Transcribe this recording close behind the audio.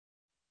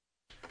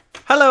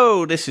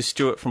Hello, this is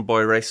Stuart from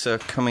Boy Racer,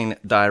 coming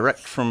direct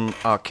from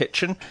our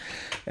kitchen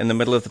in the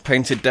middle of the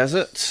painted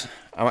desert.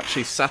 I'm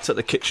actually sat at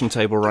the kitchen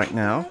table right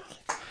now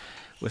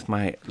with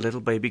my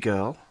little baby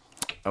girl,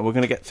 and we're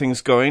going to get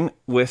things going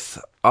with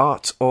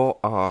Art or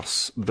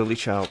Arse, Billy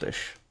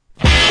Childish.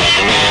 Damien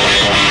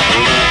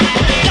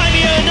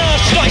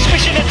Hirst got his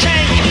fish in a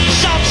tank.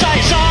 Some say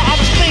it's art,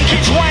 others think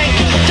it's wank.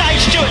 Dave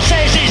Stewart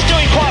says he's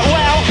doing quite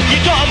well. You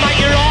gotta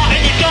make your art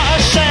and you gotta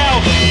sell.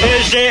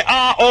 Is it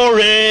art or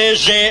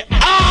is it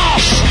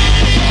arse?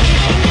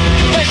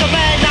 There's a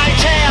man named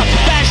Tao,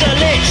 bags the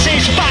lids,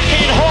 he's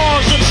fucking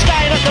whores and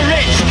staying at the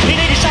Ritz. He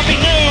needed something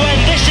new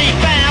and this he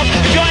found.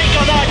 If you ain't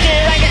got an idea,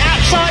 hang it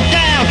upside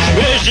down.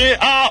 Is it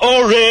art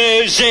or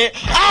is it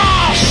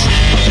arse?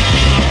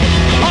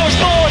 I was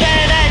bored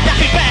and had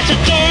nothing better to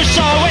do,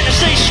 so I went to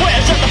see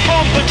Sweaters at the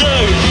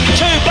Pompidou.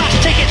 2 bus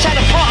tickets and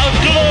a pot of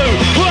glue.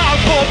 Well,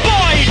 poor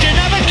boy, he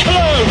didn't have a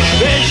clue.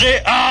 Is it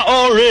art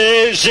or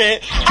is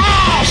it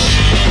arse?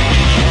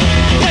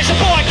 There's a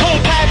boy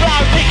called Pablo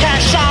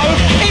Picasso.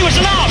 He was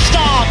an art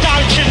star,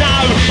 don't you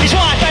know? His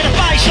wife had a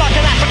face like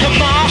an African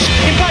mask.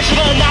 In place of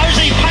her nose,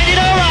 he painted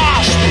her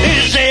ass.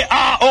 Is it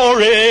art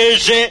or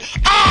is it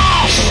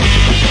arse?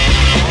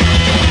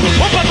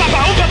 Oompa papa,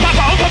 oompa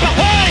papa, oompa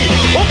papa, hey!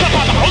 Oompa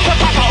papa, oompa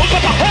papa, oompa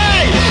papa,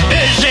 hey!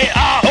 Is it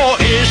art or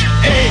is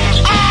it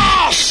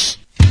arse?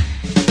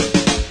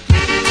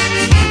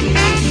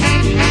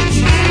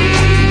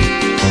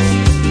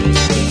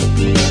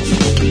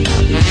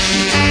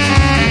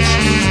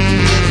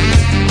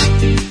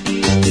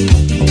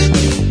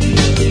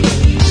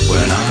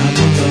 When I'm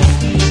alone,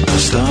 I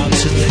start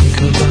to think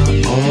about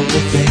all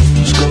the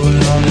things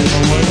going on in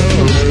the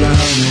world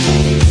around me.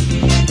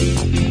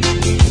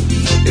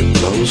 It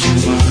blows my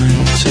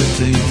mind to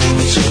think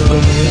what's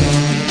going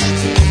on.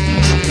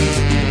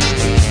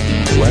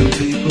 When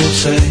people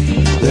say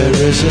there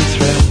is a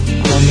threat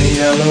from the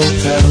yellow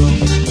peril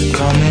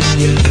coming,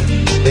 yeah,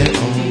 it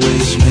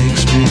always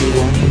makes me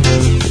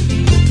wonder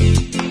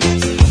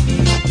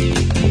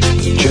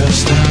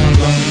just how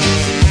long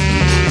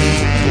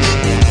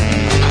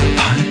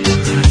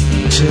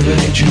of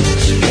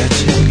agents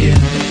getting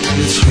in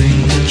between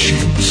the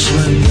chinks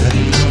when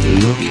they're not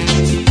looking.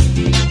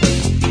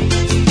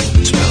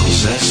 It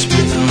spells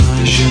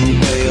espionage and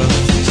payoff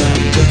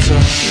and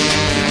guitar.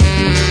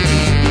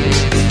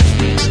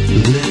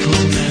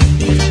 Little men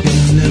in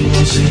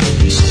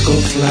limousines go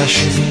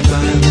flashing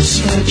by the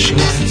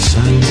searchlights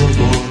and the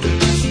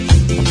borders,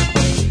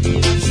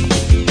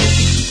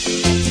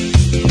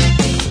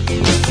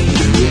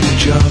 doing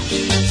jobs.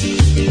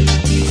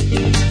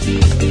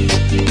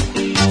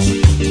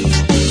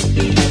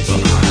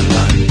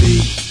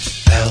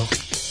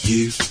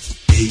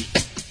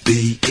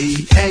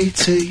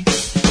 B-L-U-E-B-E-A-T.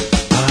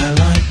 I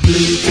like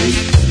Blue Bee.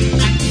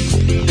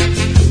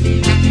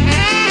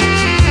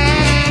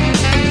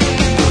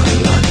 I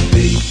like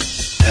B-L-U-E-B-E-A-T.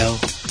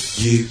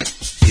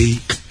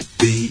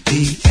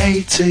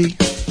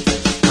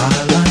 I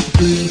like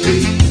Blue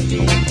Bee.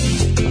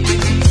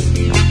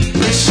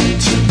 Listen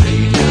to me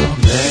now,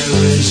 there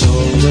is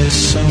always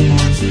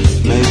someone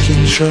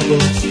making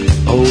trouble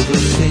over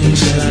things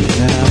that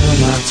never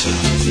matter.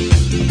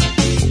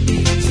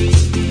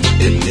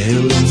 It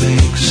nearly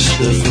makes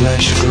the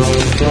flesh grow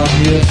from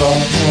your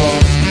bone.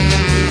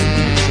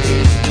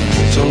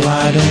 So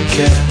I don't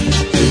care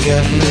to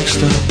get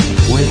mixed up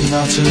with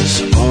nutters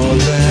or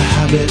their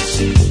habits.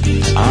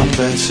 I'm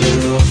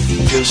better off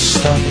just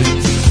stopping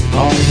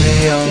on my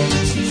own.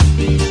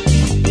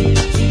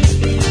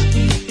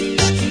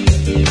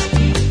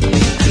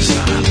 'Cause I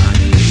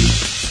like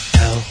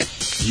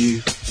B-L-U-E-B-E-A-T.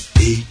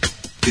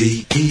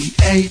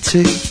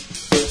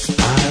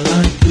 I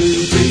like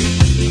Blue Bee.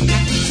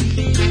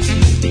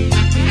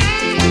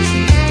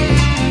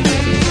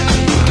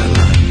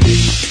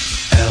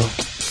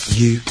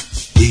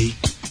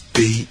 U-E-B-E-A-T.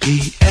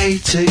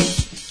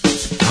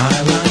 I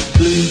like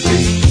Blue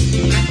Bee.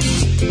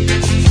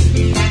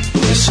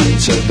 Listen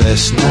to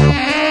this now.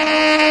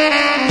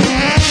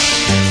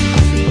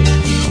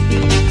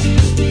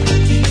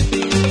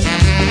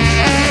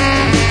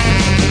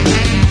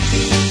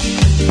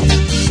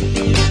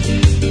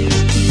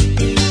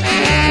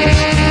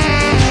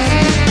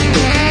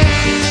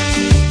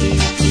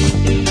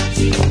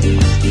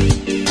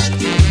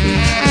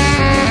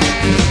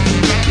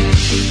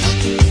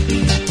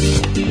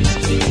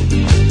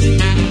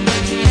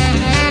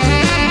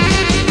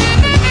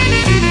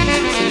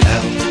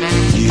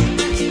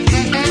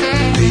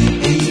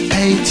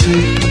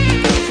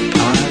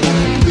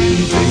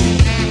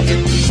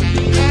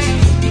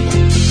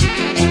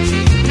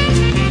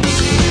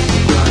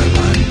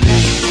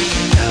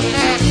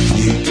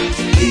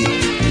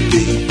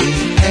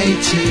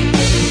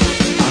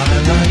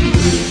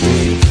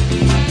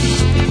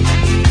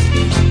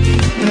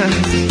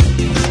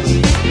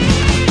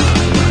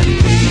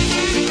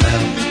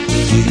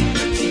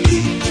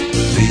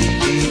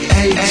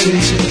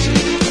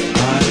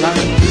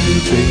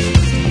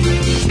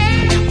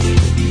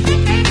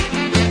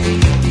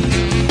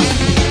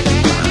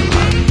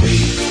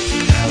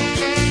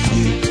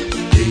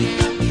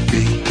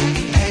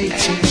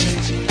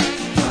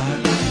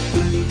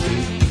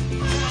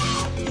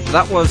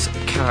 That was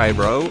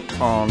Cairo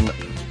on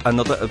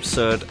another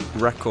Absurd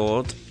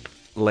record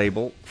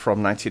label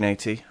from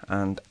 1980,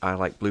 and I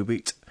like Blue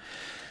Beat.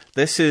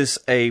 This is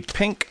a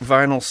pink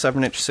vinyl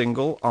 7-inch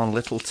single on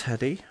Little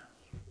Teddy,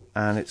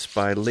 and it's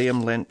by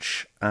Liam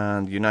Lynch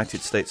and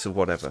United States of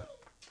Whatever.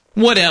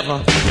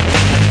 Whatever.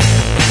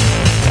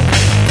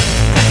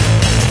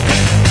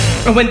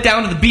 I went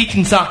down to the beach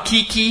and saw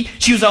Kiki.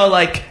 She was all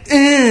like,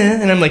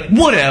 and I'm like,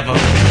 whatever.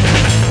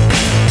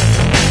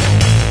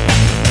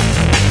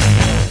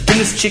 Then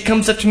this chick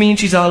comes up to me and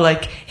she's all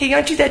like, hey,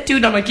 aren't you that dude?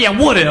 And I'm like, yeah,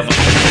 whatever.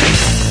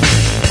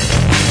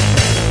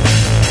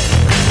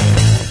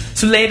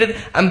 So later,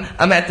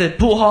 I'm at the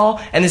pool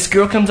hall and this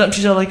girl comes up and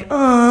she's all like,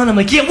 and I'm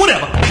like, yeah,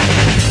 whatever.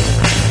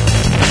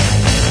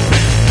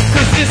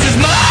 Cause this is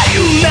my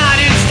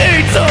United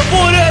States of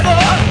whatever.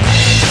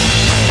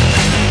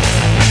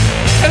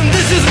 And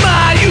this is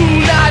my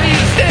United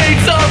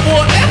States of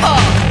whatever.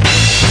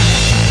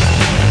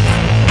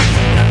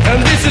 And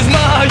this is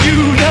my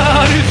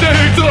United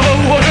States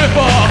of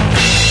whatever.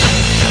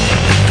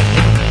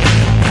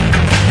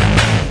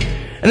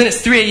 And then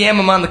it's 3 a.m.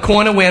 I'm on the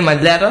corner wearing my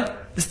leather.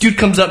 This dude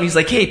comes up and he's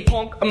like, hey,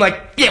 punk. I'm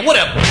like, yeah,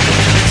 whatever.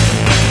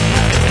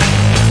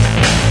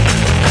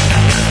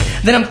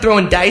 Then I'm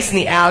throwing dice in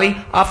the alley.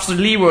 Officer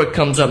Leroy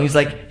comes up and he's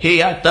like,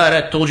 hey, I thought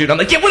I told you. And I'm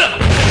like, yeah,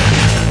 whatever.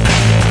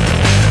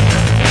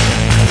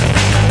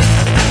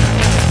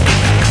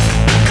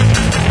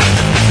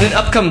 And then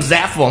up comes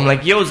Zaffo. I'm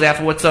like, yo,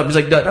 Zaffo, what's up? He's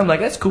like, Dutton. I'm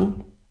like, that's cool.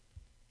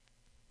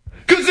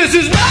 Cause this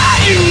is my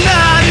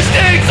United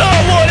States or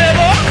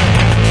whatever.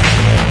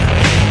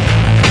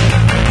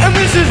 And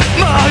this is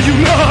my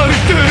United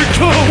States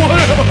or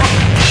whatever.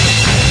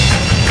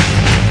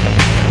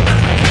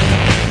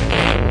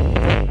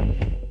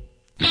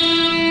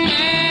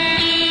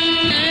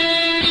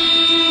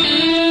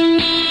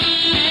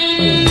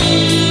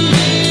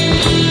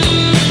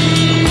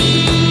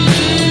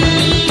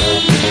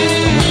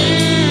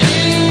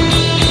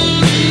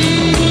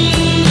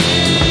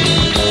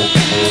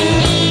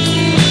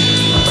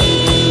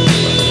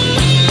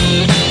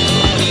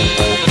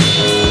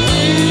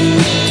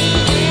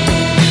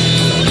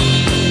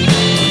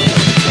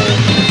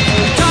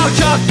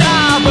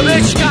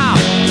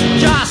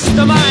 Just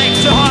a mic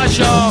to horse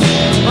show,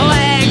 a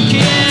leg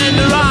in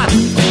the rot.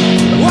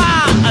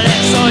 Wow,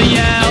 Alexa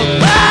yell.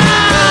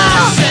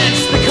 Ah! Since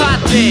the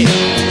cotton,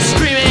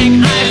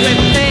 screaming I've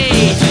been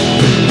paid.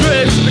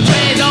 Bruce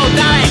betrays old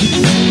Derek.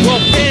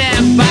 We'll pay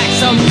them back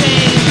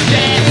someday.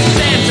 Dead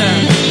center.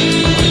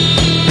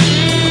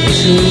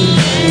 This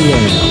is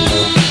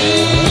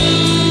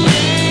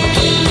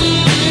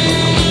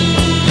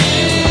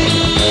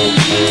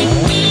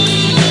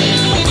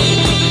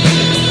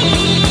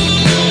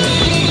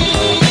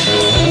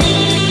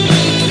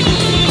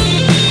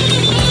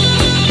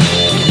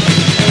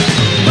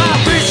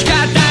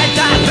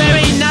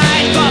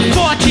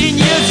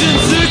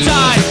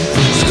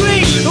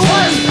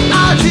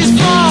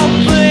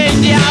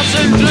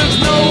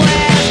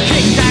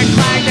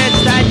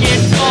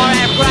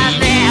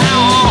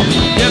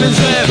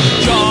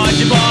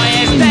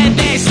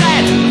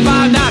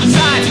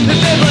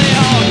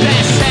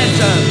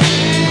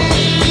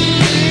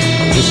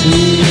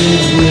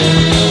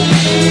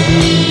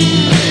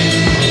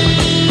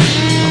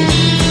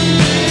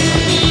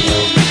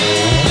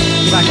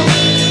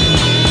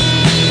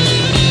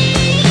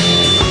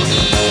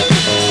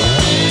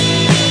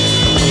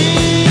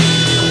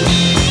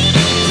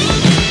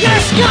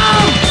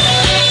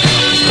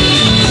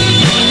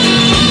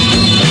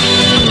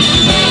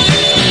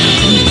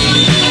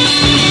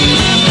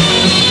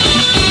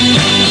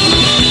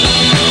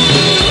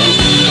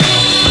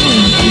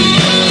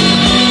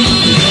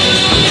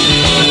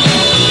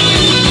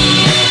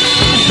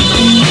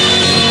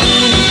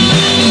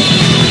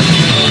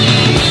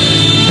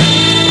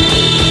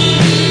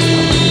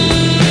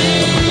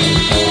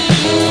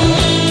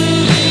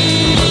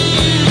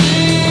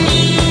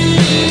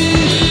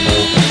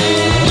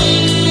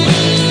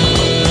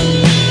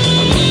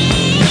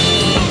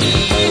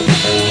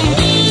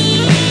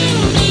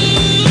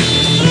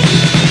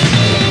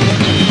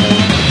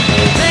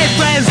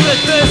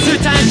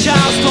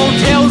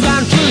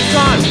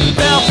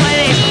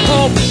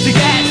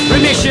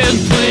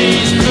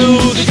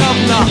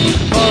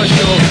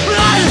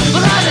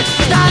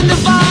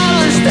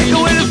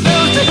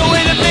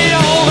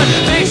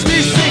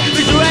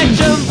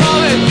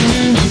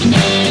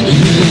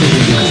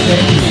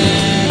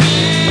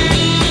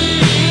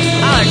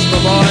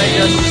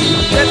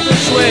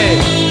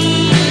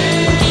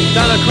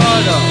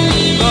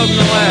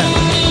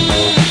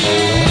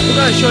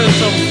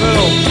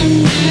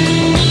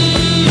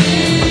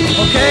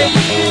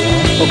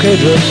Okay,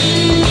 Drew.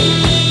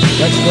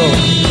 Let's go.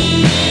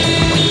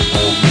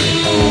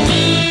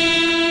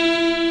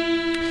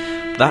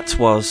 That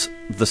was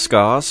The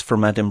Scars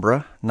from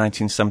Edinburgh,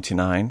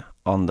 1979,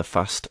 on the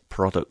Fast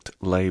Product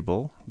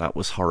label. That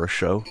was Horror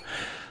Show,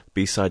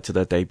 B-side to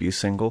their debut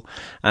single.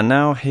 And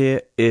now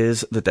here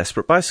is The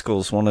Desperate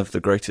Bicycles, one of the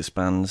greatest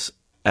bands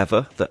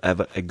ever that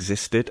ever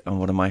existed, and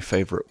one of my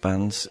favourite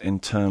bands in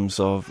terms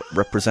of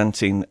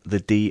representing the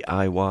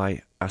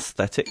DIY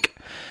aesthetic.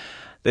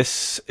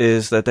 This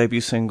is their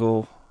debut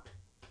single,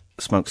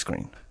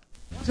 Smokescreen.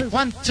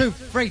 1, 2,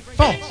 3,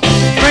 4.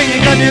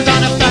 Bringing good news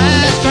on a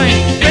fast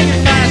train.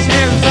 Bringing fast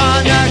news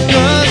on a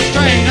good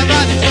train. I'm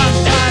running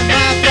sometime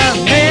after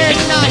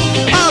midnight.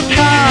 I'll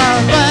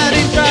covered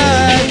in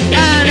dirt.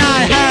 And I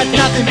had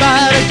nothing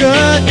but a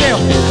good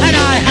deal. And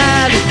I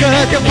had a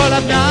good deal full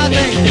of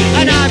nothing.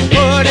 And I'm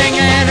putting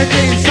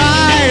energy in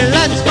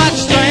silence, much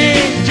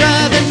stranger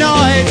than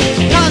noise.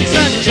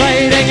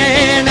 Concentrating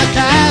in a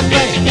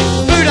cafe.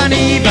 Food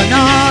uneven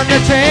on the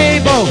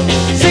table.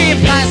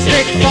 Seeing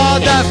plastic for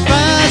the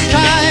first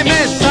time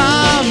is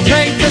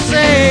something to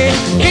see.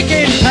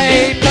 Kicking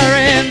paper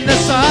in the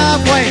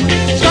subway,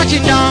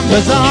 scratching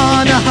numbers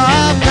on a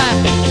hubcap,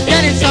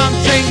 getting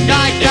something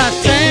like a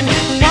 10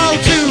 pole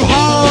to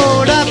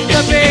hold up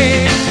the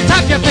beat.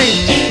 Tap your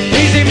feet.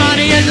 Easy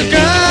money is as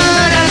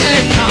good as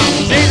it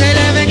comes. Easy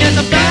living is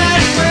the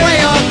best way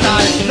of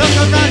life. Look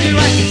around you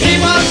and see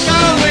what's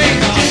going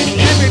on.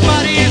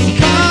 Everybody is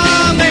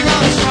coming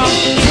on strong,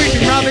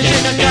 sweeping rubbish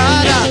in the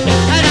gutter,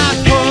 and I'm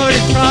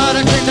putting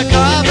products in the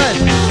cupboard,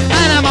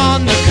 and I'm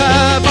on the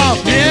curve of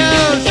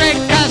music,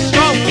 a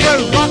stroke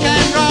through rock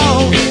and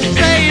roll,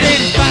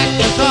 fading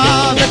backwards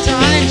of the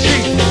time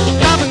sheet,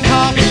 carbon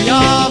copy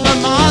of a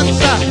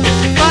monster,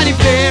 finding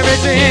fear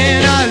is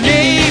in a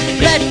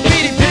leaflet,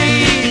 PDP,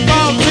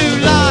 fall to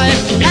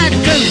life, had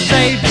to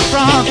save you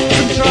from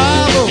some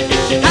trouble,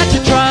 had to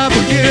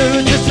trouble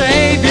you to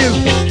save you,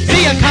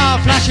 see a car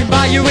flashing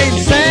by you in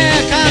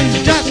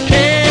seconds, just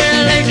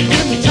killing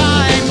some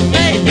time,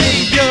 maybe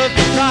you've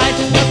the right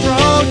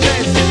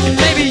approaches,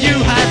 maybe you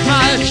had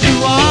much to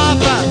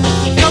offer,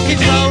 talking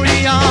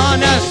slowly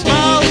on a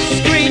smoke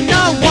screen,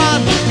 no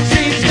one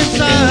seems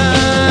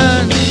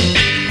concerned,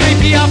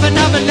 creepy off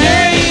another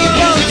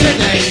label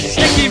today,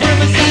 sticky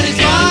rumors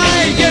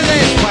satisfy you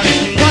this way,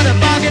 what a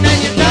bargain and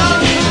you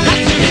don't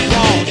have to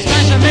fall,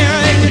 smash a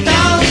mirror if you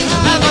don't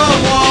have a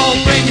wall,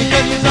 bringing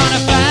good news on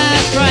a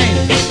fast train,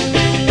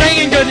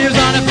 bringing good news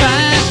on a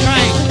fast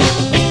train,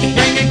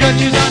 bringing good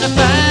news on a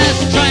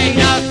fast train,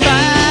 a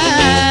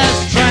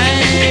fast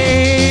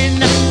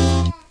train.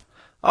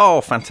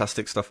 Oh,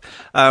 fantastic stuff.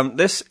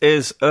 This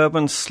is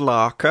Urban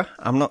Slarker.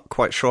 I'm not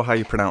quite sure how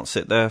you pronounce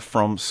it. They're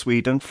from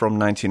Sweden, from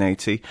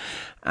 1980.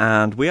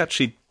 And we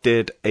actually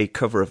did a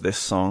cover of this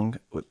song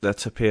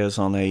that appears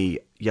on a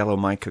Yellow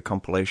Mica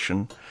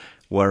compilation,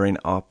 wearing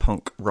our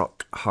punk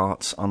rock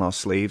hearts on our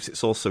sleeves.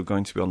 It's also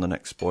going to be on the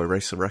next Boy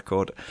Racer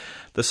record.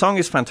 The song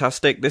is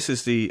fantastic. This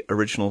is the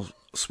original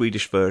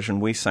Swedish version.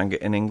 We sang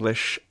it in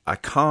English. I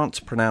can't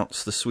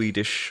pronounce the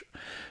Swedish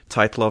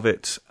title of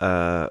it,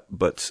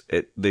 but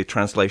the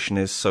translation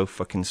is So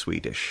Fucking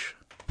Swedish.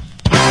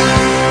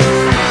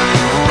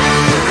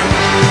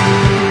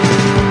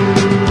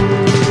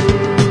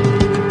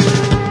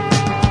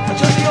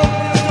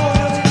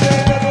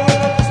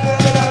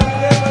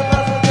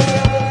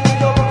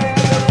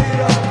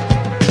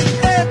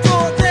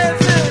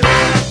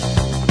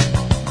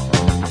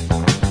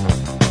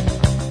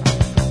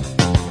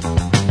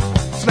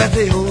 Smält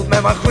ihop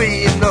med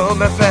maskin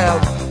nummer 5,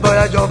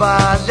 börjar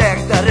jobba,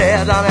 längtar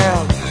redan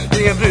än.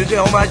 Ingen bryr sig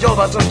om att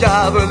jobba som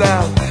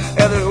djävulen,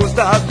 eller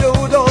hosta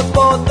blod och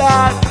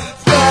spottar.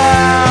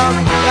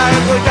 Spänd, jag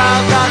är så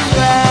jävla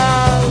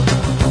spänd.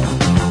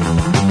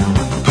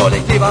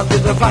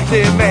 Kollektivansluten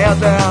facklig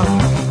medlem,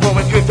 på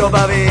mitt skrift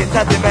jobbar vi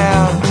 30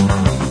 män.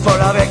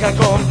 Förra veckan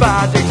kom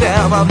Patrik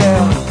kläm, han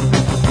blev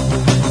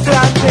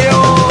 30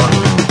 år.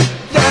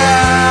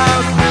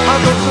 Yes,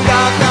 han låg så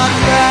jävla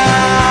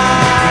spänd.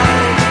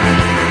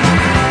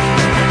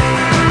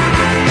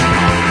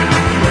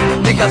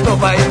 Ni kan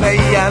stoppa in mig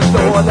i en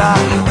låda,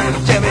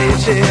 ge mig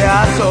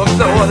tjejar som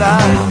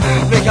slådar.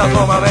 Ni kan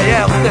komma mig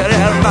efter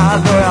en man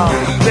och jag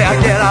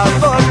reagerar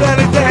för när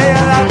ni säger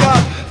att jag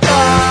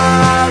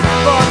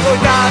var så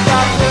jävla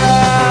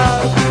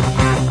trött.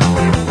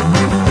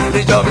 Ni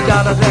gör mig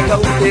gärna dränka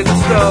ord till en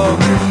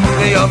stund,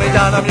 ni gör mig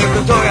gärna mjuk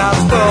och tunga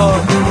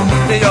stund.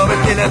 Ni gör mig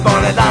till ett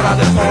barn, ett annat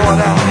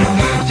fåne.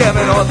 Ge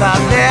mig något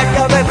att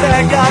leka med,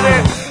 tänka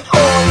det.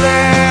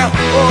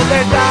 Och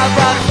det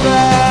jävla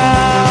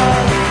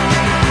trött.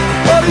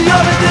 Och det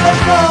gör mig till en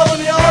blå,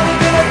 ni gör mig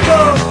till en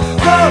blå.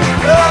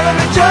 Över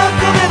mitt kött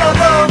och mina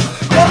lån.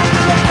 Gör mig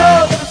till en blå,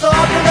 som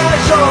saken är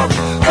tjock.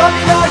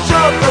 Saken är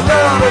tjock och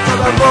över som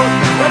en bort.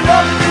 Men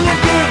gör mig till en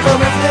gud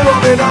som en fru och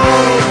min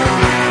år.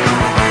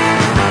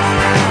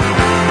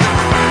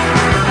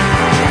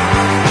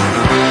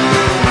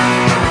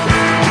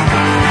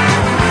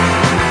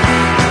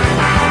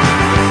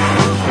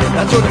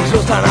 Jag trodde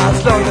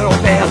klostrarnas lögner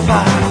och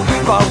välfärd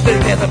var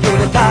auktoriteten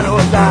proletär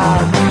och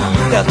där.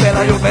 Jag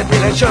spelar jobbet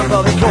till en köp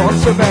av en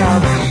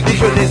konsument. I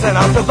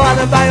kulisserna så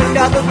Wallenberg och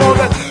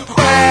skattesmågen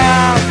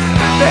själv.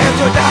 Det är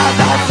så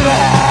jävla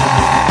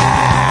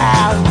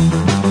träd.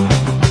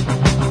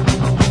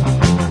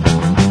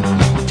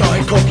 Jag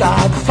är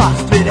kopplad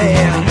fast vid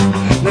er.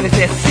 När ni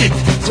ser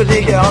sitt så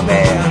ligger jag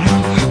med.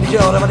 Ni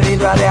gör vad ni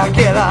vill, jag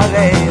reagerar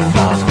ej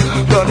fast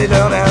gör ni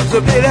lönen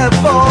så blir det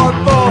fart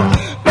på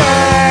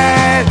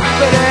mig.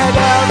 För det är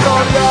den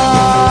som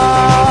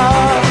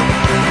gör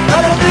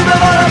när det blir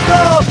vara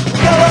klar,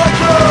 ska vara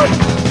klar.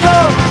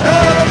 Klar,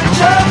 över mitt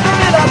kön för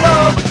mina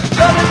lov.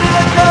 När det blir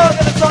en kung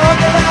eller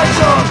saken är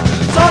kört.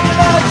 Saken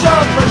är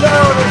kört för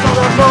lönen som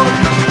jag fått.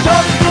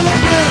 Kört till en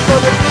gud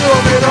och det blir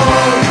om min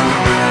roll.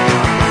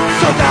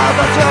 Så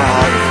jävla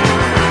trött.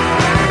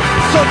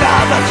 Så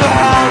jävla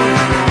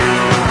trött.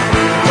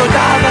 Så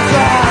jävla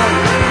trött.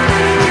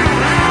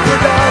 Så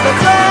jävla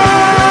trött.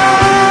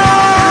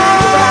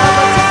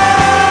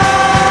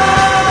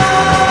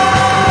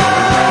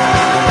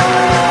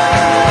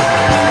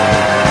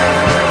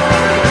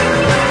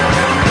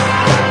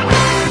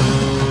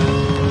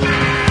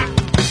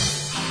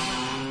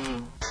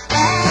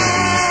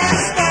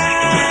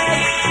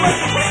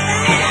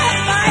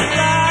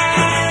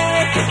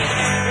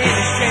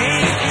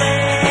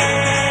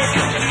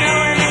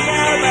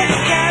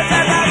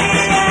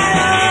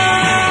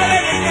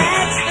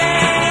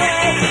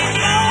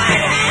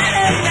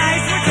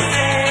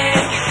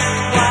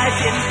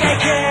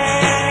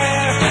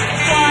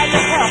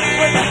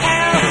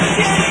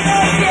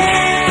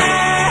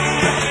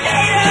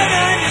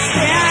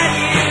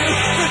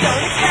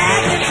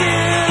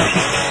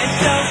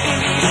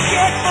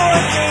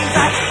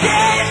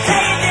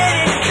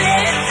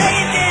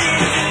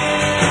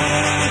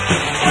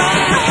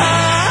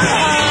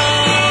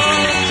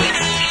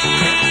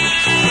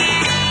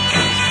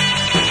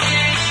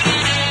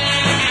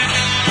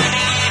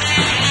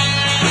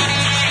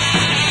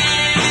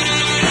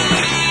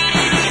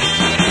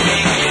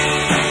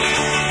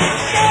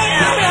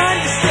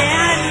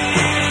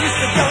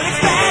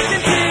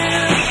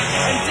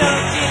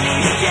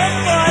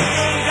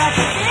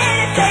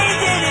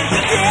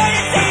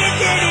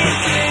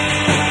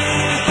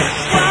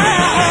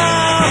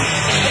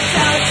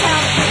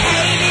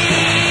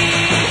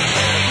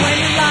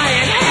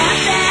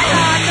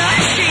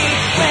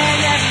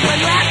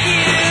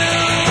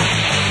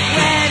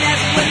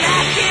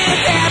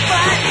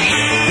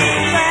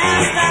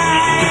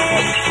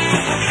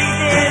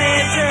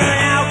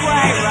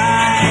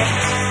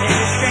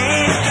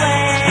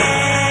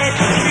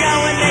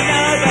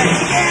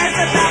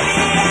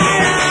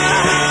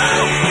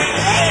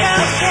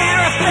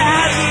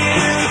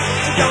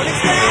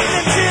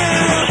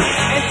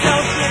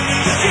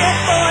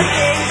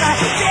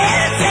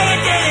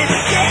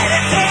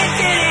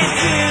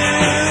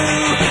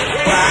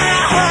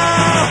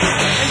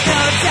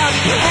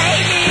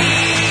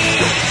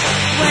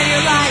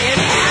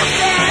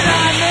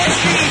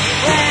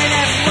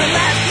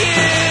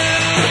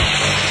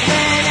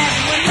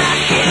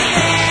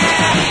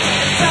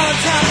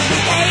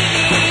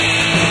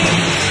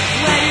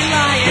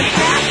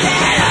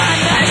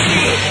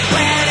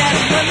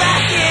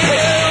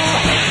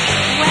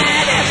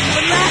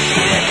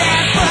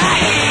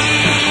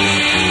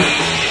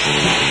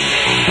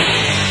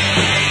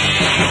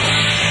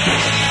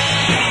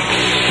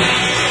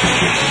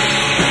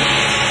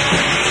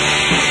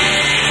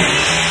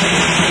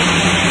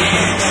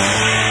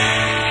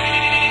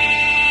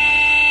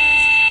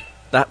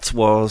 That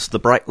was The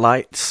Bright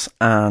Lights,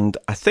 and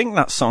I think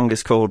that song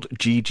is called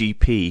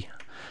GGP.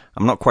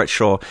 I'm not quite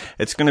sure.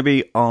 It's going to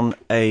be on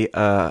a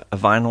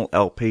vinyl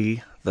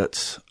LP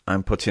that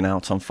I'm putting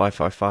out on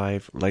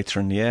 555 later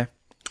in the year.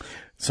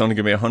 It's only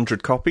going to be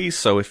 100 copies,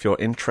 so if you're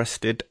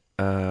interested,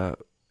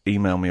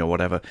 email me or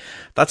whatever.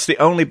 That's the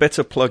only bit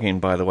of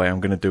plugging, by the way, I'm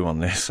going to do on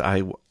this.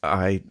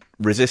 I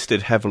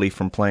resisted heavily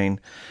from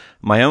playing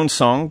my own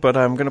song, but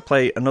I'm going to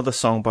play another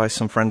song by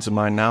some friends of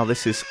mine now.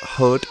 This is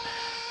Hood,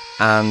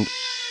 and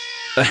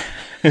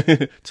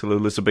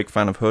Tallulah's a big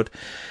fan of Hood.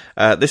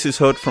 This is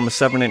Hood from a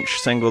 7-inch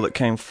single that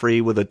came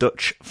free with a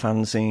Dutch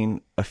fanzine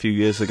a few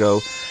years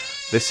ago.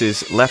 This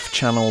is Left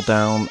Channel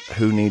Down,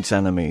 Who Needs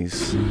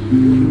Enemies?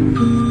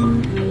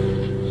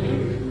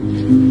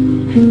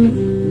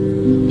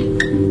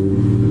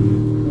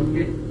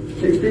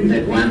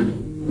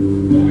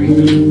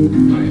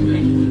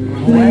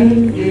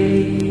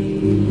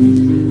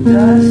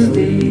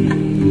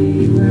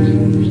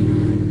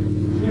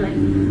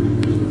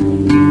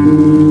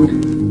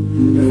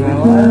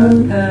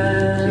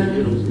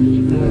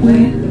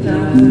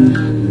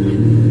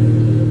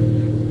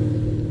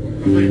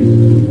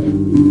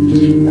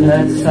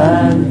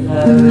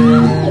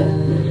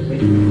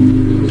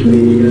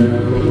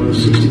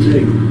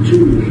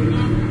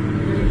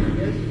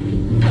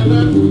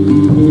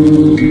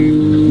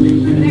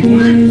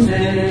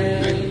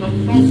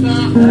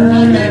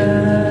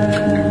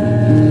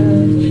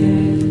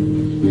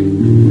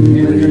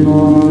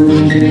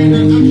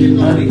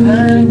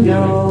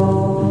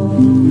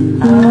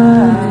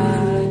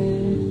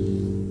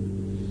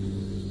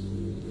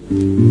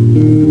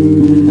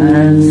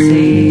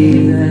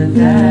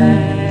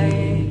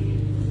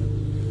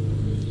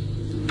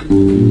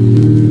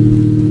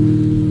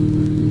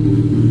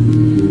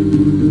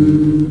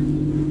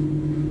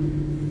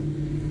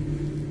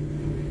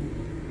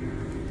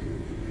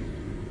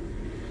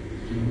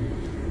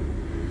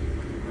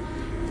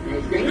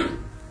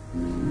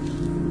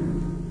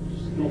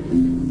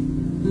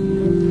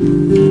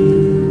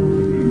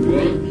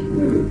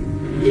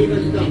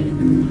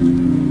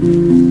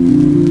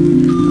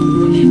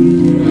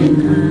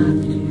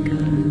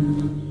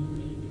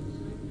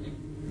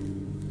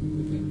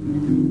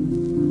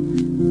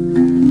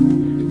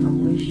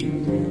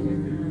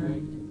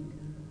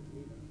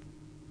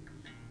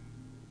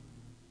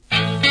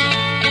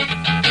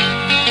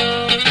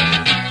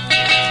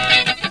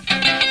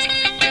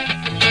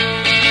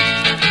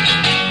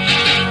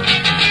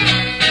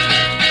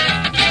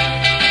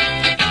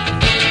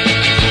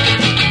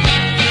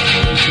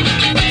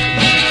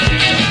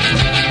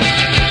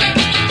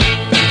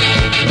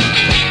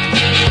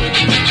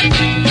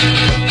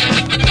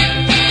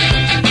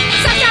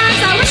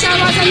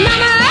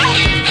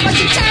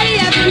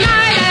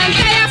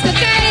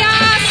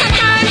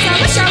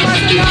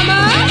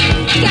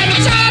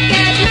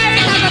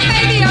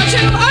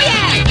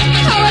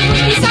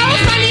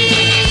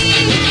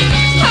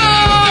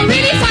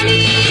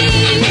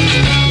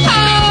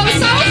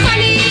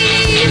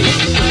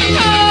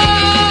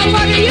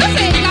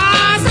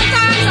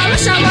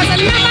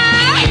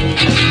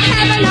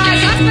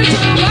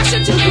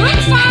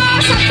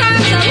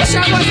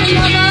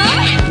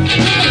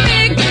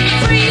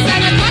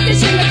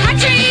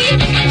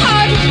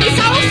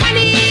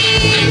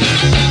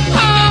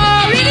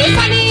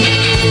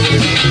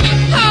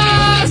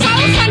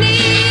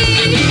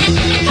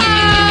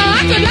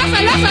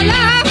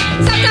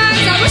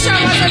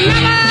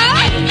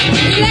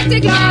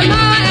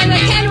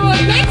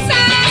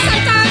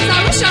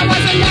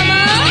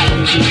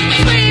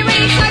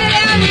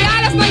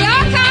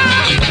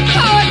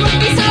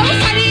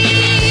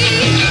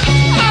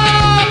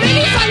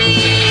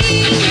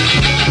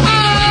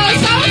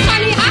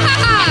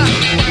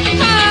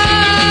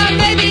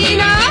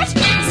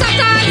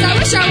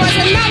 wish I was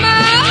a number.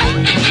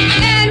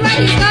 And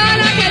when he's gone,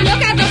 I can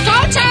look at the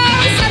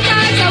photos.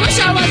 Sometimes I wish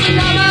I was a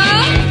number.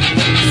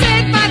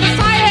 Sit by the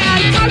fire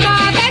and count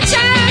my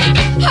pension.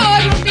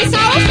 Oh, it would be so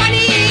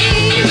funny.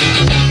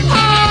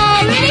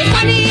 Oh, really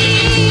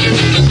funny.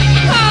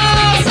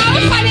 Oh, so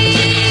funny.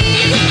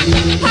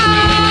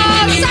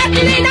 Oh,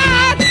 certainly not.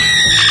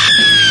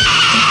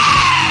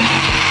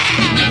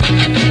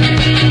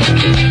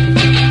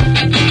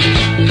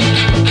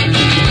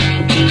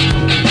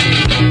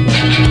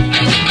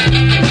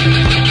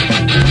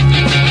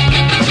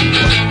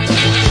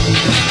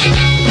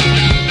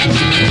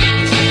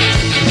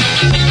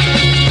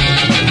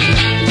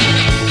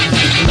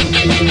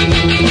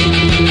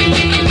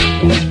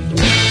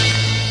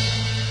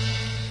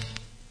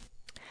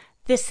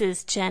 This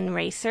is Jen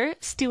Racer.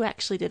 Stu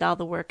actually did all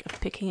the work of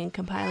picking and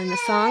compiling the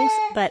songs,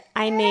 but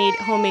I made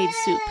homemade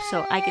soup,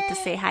 so I get to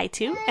say hi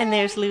too. And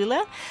there's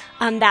Lula.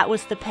 That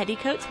was The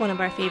Petticoats, one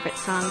of our favorite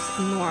songs,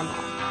 Normal.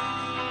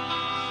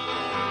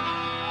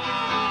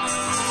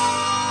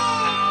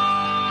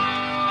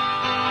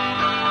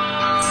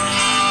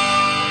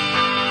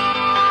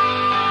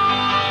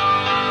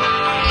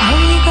 I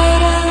will go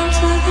down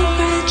to the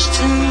bridge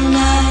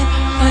tonight,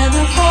 where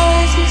the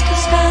boys used to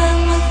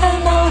stand with their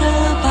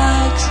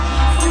motorbikes.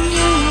 When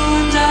you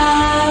and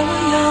I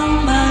were young,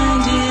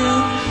 my dear,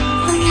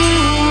 when you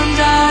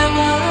and I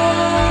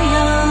were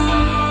young,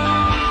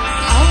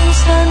 I will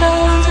stand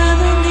under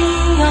the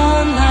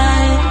neon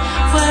light,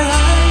 where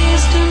I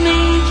used to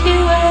meet you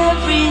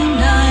every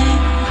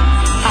night.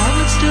 I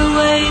would still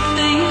wait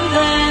for you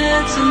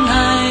there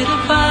tonight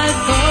if I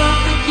thought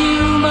that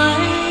you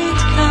might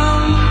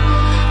come.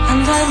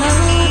 And I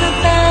know that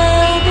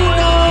there'll be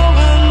no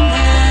one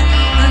there,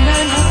 and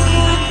I know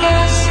it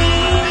must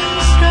seem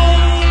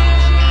strange,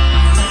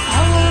 but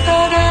I will go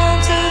down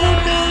to the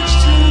bridge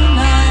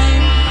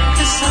tonight,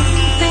 'cause some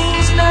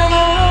things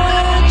never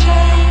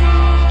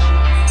change.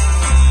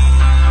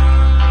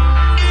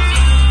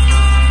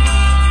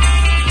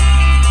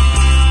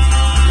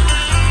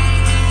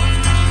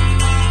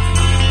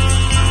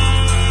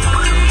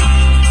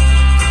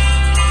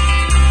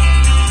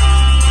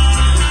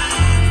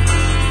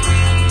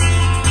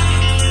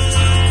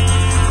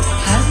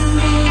 Haven't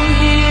been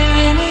here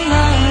in a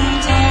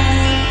long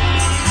time,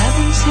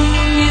 haven't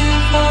seen you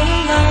for a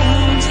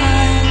long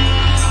time.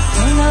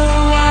 Don't know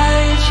why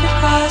it should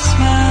cross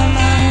my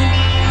mind.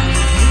 I'd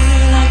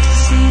really like to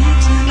see you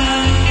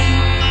tonight.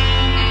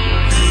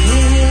 I'd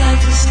really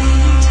like to see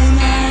you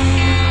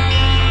tonight.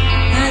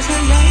 There's a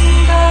young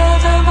girl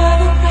down by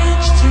the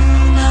bridge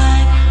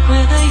tonight,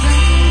 with a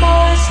young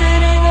boy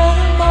sitting on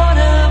a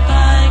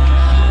motorbike,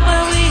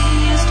 where we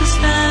used to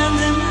stand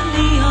in the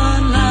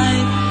neon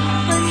light,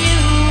 when you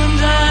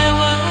and I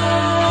were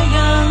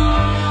young.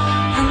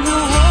 And the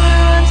water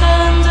runs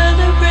under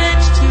the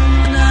bridge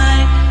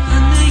tonight,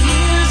 and the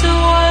years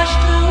are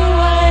washed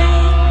away.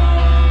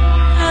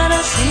 And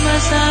I see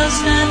myself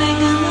standing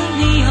in the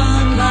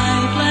neon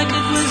light, like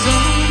it was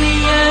only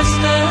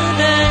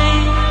yesterday.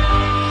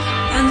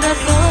 And I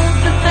thought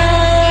that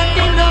there'd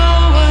be no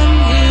one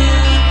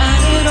here,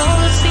 and it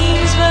all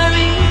seems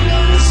very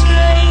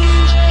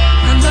strange.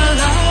 And I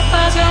laugh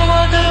as I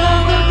walk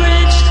along the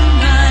bridge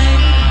tonight,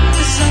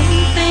 'cause some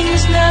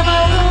things never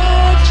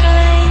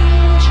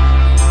change.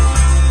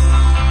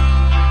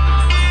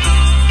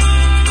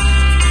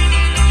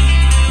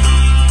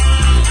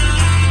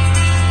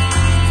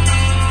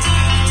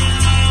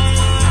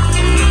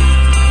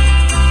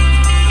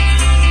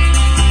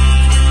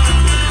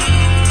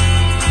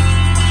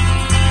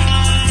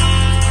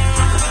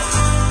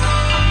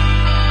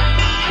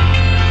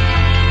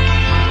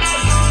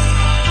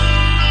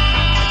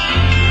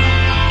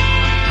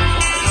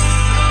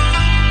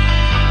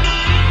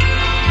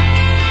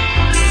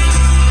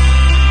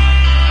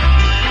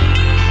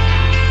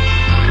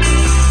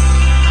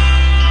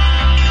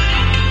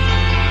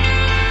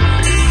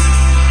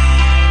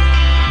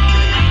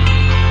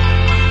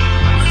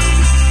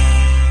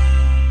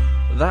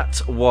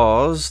 That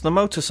was The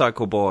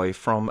Motorcycle Boy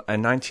from a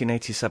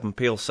 1987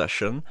 Peel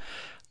session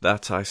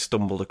that I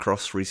stumbled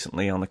across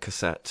recently on a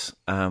cassette.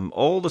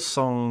 All the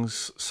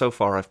songs so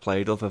far I've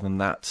played, other than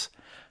that,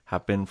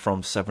 have been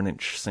from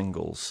 7-inch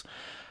singles.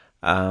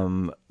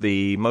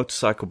 The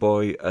Motorcycle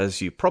Boy,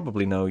 as you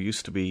probably know,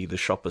 used to be the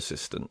Shop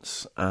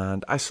Assistants,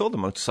 and I saw the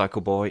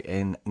Motorcycle Boy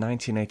in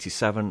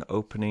 1987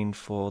 opening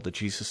for the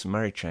Jesus and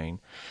Mary Chain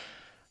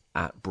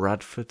at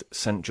Bradford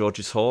St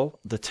George's Hall,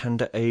 the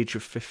tender age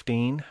of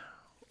 15.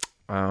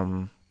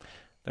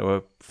 They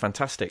were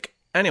fantastic.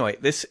 Anyway,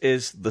 this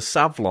is the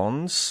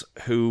Savlons,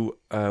 who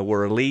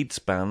were a Leeds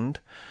band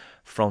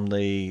from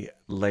the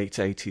late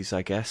 80s,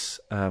 I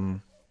guess.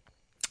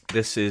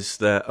 This is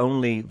their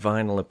only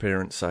vinyl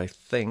appearance, I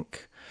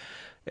think.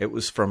 It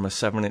was from a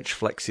 7-inch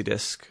flexi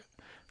disc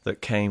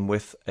that came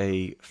with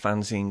a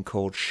fanzine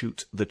called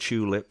Shoot the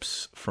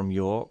Tulips from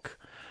York.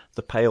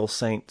 The Pale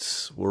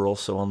Saints were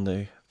also on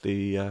the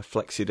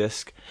flexi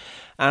disc.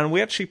 And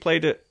we actually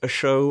played a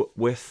show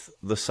with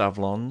the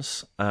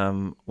Savlons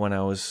when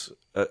I was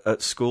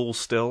at school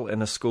still,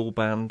 in a school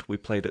band. We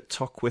played at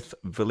Tockwith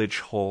Village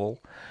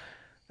Hall.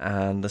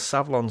 And the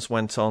Savlons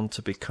went on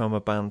to become a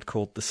band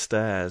called The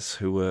Stairs,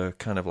 who were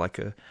kind of like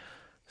a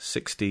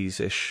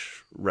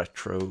 60s-ish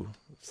retro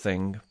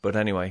thing. But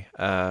anyway,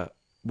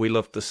 we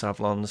loved the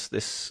Savlons.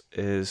 This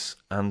is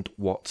And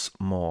What's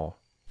More.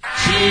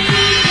 She came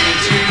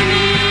to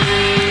me,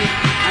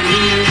 and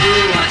you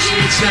knew what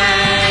she'd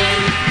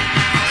say.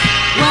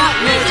 What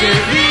would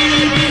it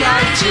really be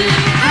like to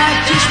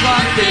have just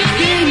one thing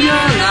in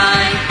your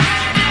life?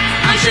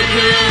 I'm so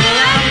cool,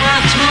 and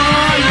what's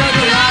more, you're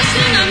the last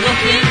thing I'm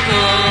looking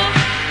for.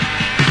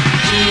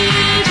 She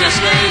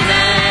just lay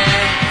there,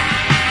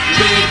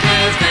 big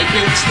head,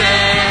 vacant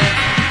stare.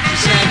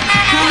 She said,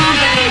 come on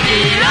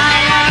baby, I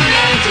am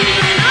ready.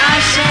 I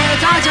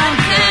said, I don't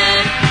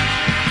care.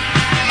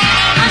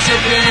 I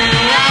said, yeah,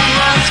 and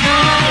what's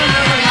more,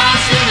 you're the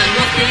last thing I'm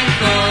looking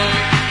for.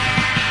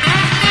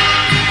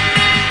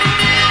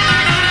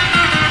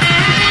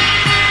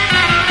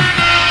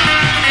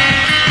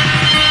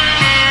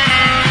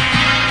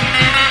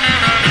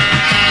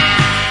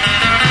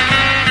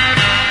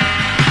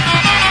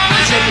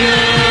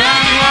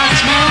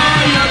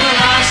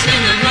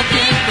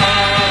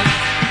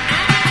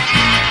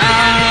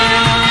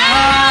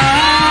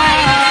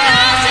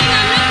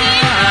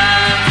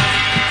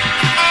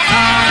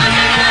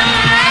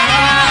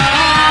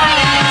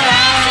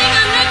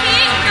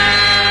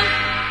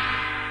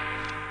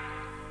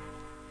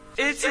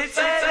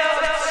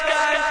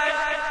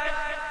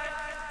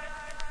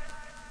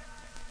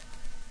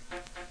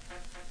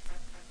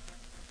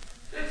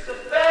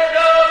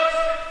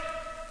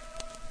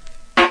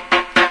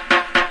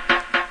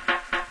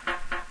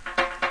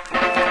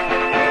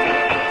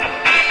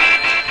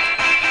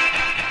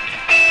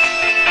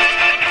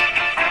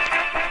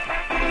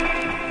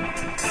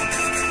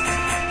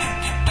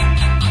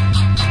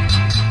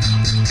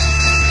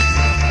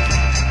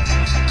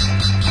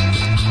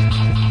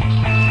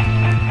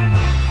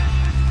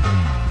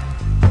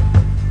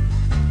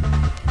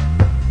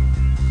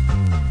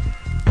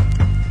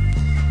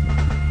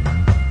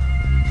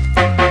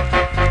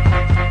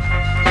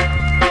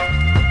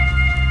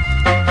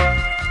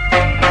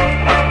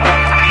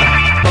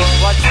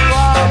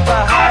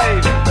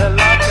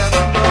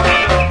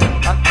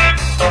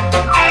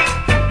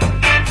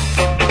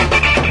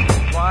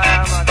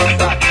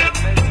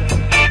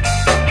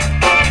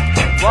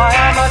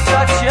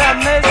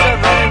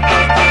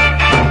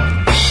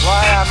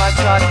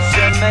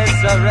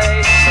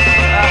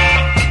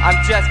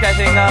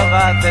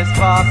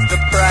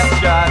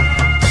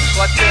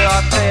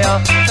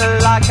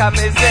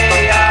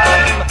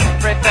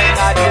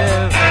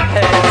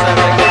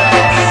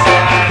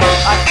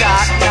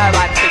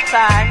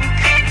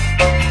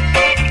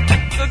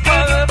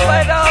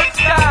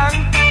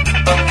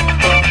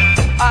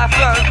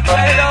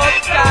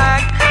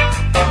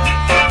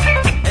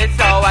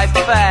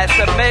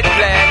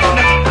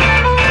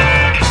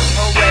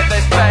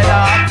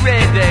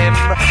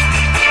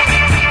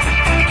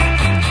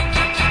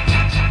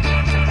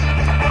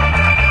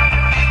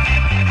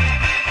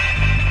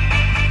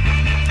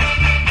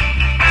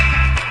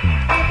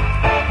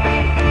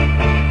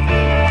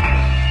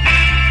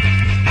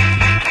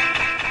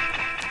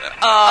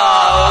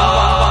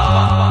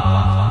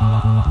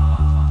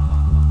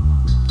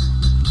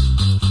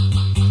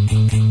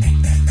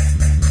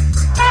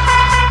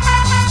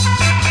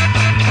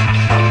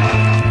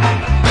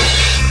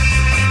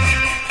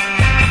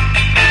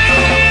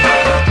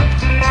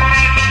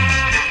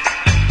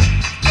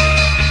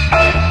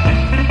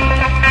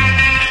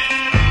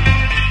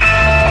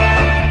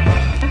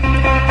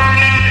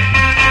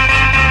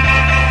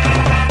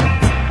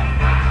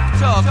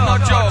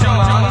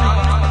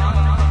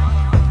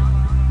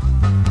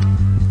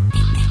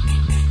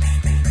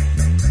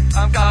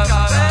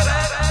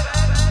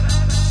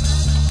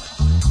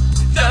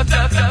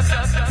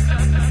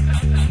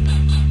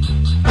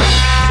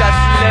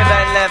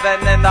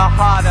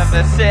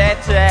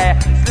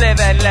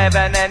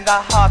 Living in the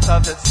heart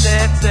of the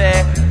city.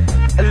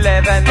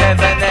 Living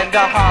in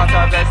the heart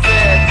of the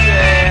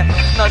city.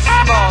 No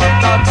smoke,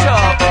 no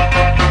talk.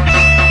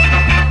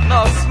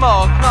 No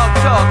smoke, no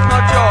talk, no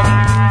joke.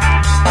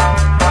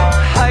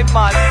 Hate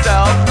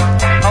myself,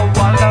 I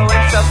wallow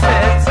in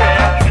self-pity.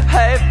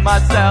 Hate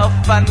myself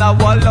and I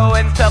wallow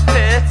in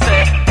self-pity.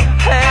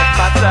 Hate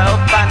myself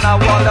and I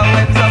wallow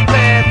in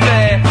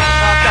self-pity.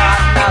 I got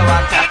no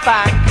one to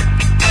thank.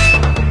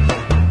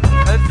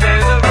 To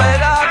the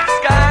red hot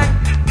skank.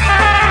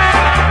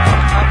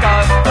 I got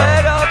a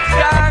red hot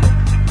skank.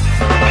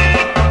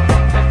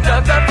 It's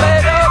just a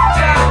red hot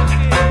skank.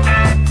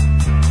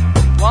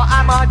 What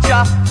am I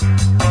just?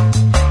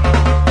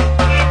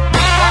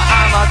 What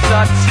am I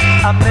such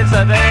a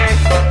misery?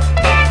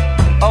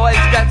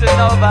 Always getting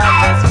over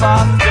this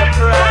fast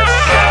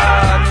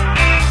depression.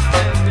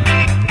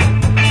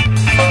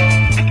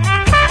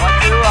 Why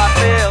do I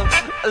feel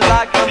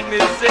like a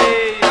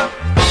museum?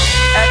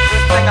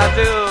 Everything I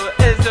do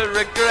is a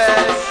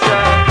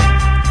regression.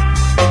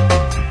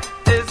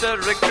 Is a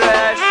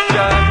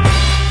regression.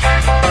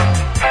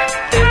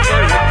 Is a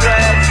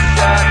regression.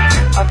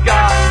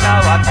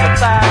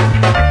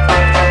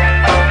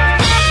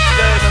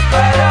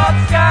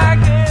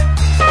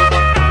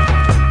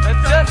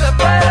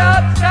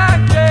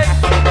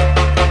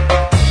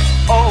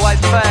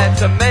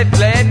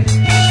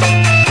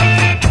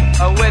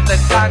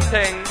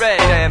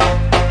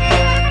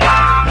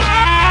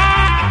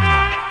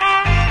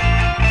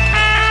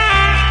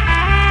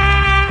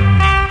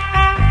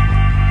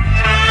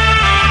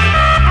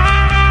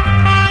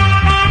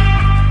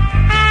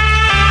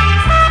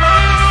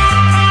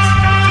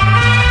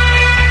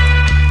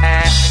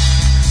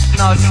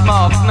 No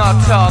smoke, no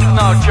talk,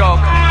 no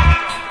joke.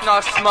 No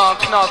smoke,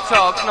 no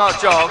talk, no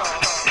joke.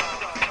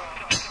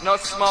 No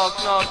smoke,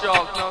 no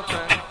joke,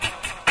 nothing.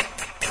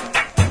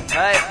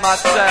 Hate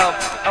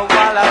myself and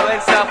wallow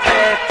in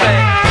self-pity.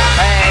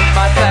 Hate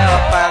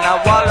myself and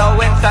I wallow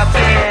in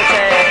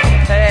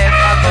self-pity. Hate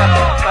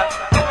myself.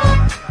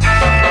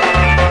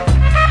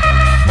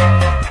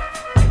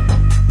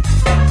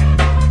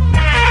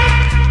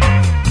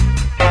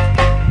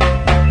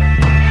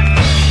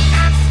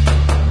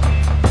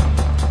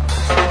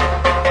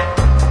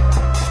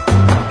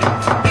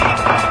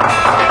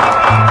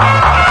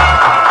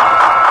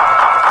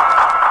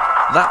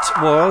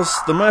 That was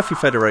the Murphy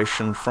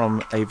Federation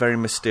from a very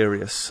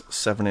mysterious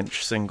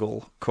 7-inch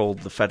single called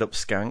The Fed Up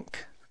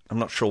Skank. I'm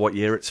not sure what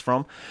year it's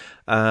from.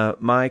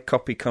 My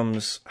copy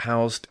comes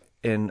housed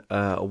in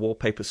a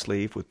wallpaper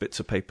sleeve with bits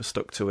of paper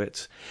stuck to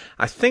it.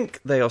 I think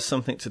they are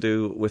something to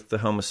do with the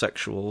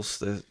homosexuals.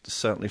 They're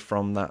certainly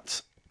from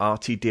that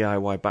arty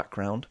DIY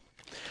background.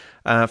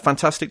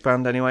 Fantastic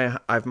band anyway.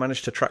 I've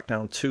managed to track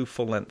down 2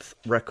 full-length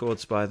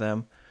records by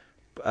them.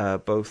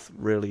 Both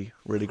really,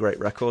 really great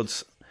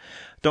records.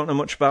 Don't know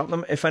much about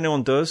them. If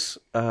anyone does,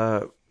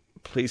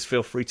 please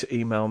feel free to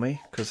email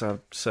me, because I'd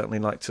certainly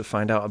like to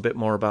find out a bit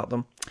more about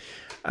them.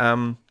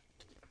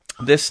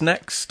 This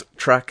next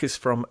track is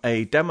from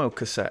a demo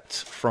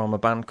cassette from a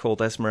band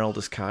called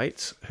Esmeralda's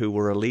Kite, who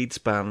were a Leeds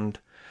band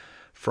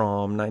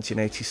from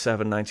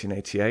 1987,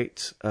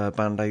 1988, a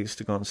band I used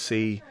to go and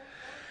see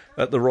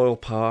at the Royal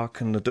Park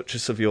and the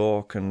Duchess of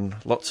York and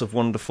lots of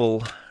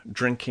wonderful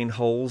drinking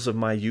holes of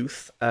my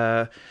youth.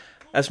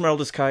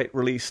 Esmeralda's Kite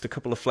released a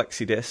couple of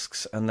flexi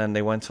discs, and then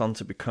they went on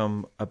to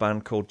become a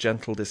band called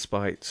Gentle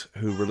Despite,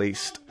 who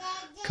released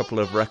a couple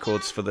of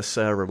records for the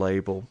Sarah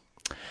label.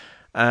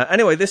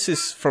 Anyway, this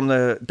is from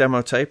the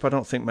demo tape. I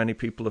don't think many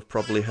people have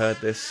probably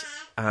heard this,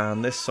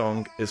 and this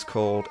song is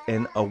called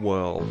In a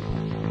Whirl.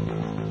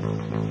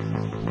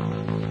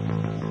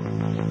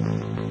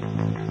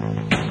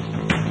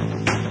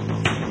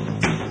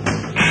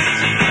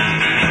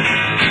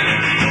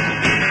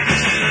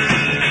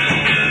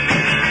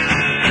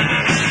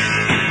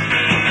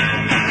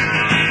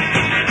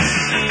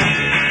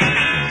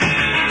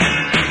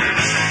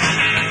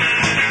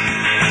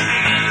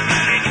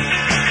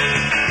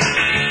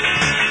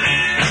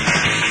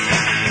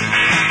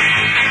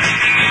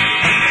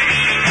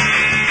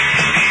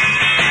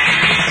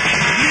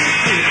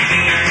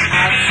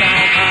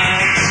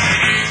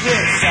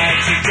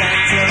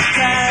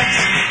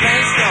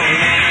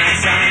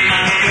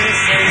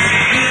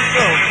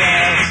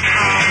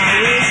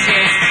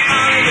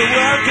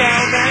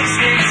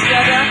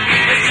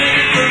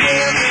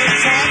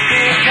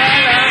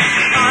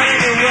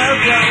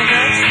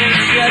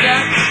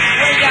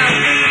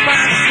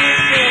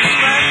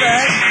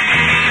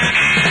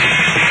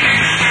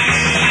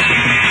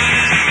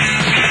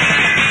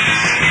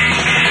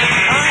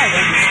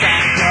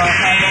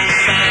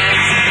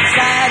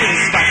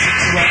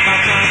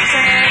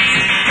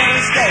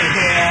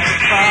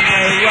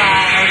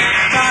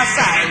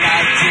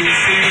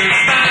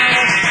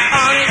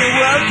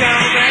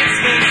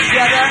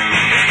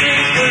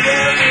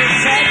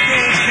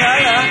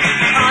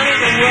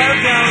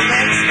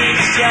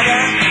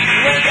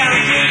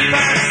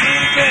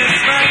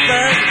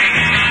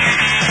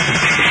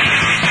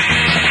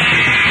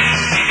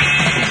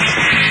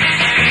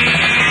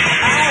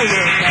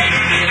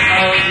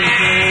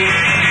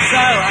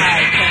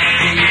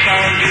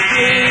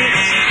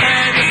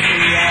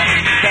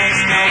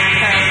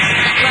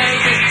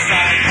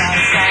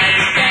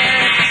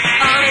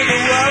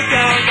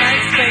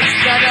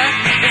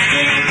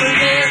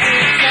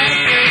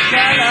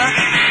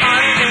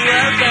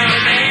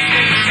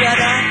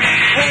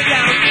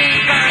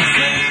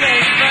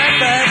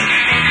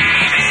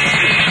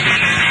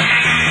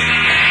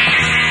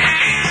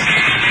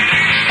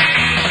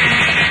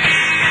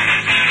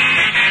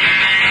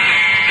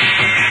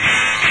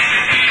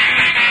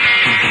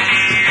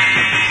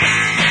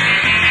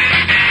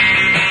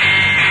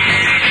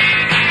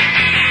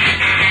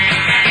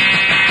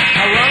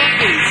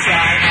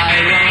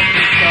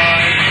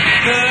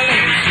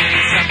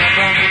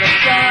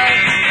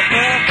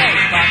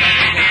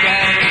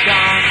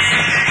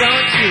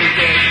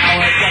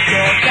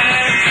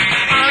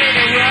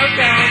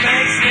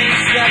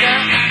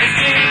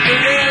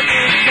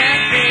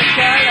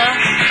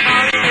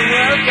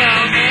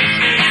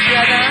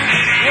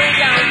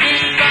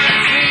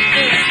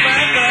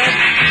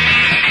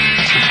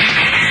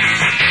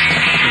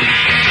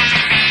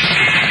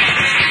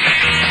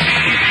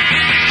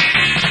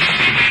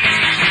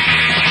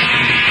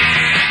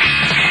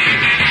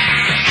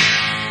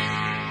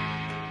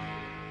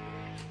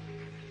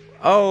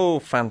 Oh,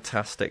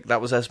 fantastic.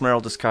 That was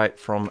Esmeralda's Kite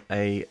from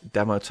a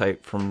demo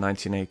tape from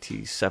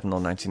 1987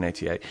 or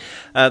 1988.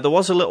 There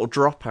was a little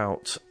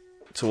dropout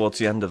towards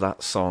the end of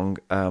that song,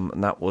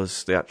 and that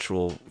was the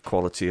actual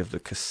quality of the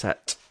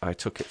cassette I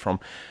took it from.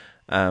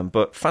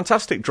 But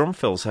fantastic drum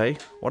fills, hey?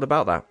 What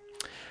about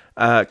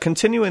that?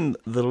 Continuing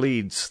the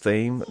Leeds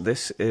theme,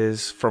 this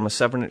is from a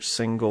 7-inch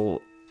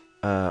single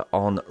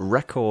on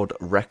Record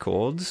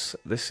Records.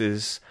 This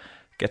is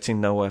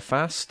Getting Nowhere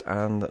Fast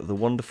and the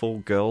wonderful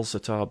Girls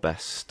at Our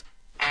Best.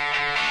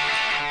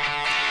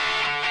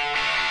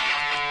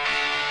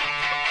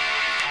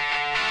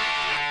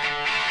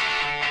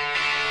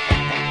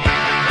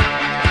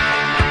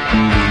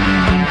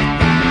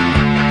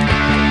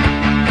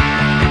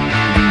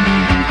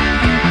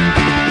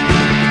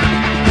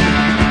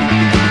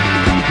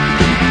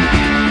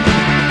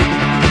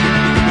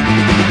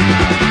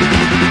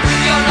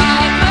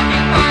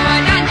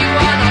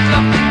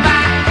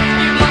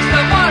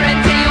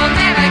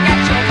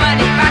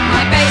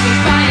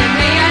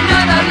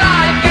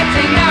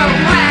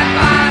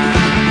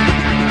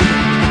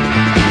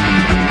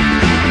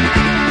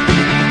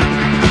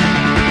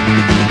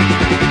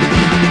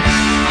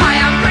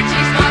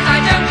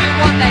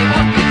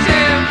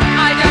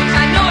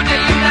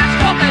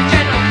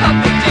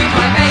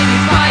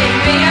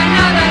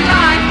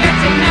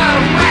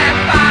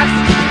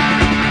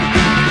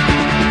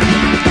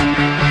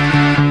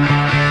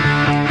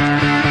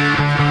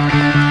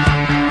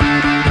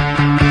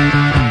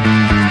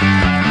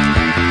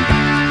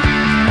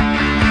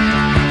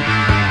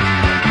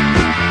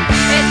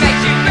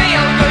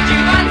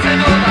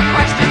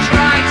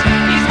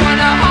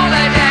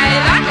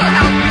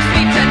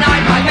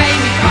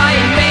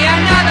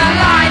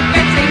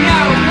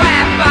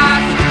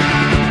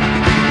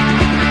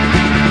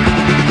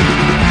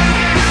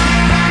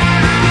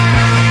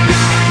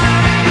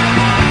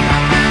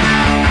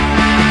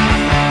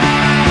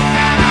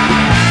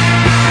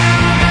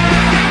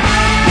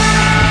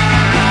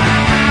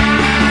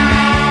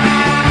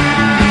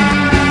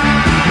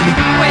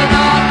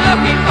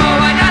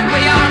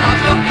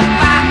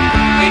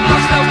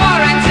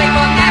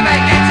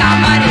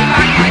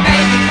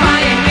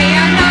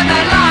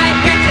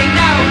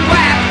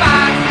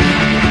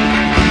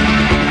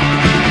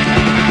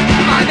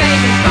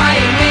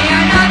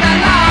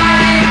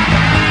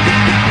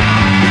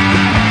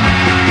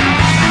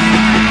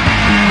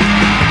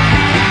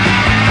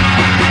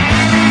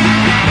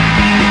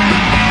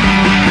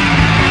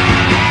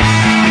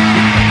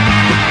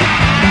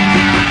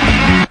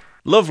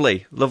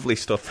 Lovely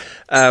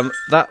stuff.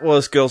 That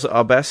was Girls at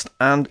Our Best.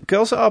 And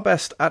Girls at Our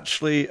Best,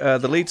 actually,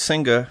 the lead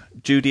singer,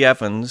 Judy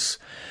Evans,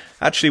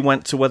 actually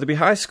went to Wetherby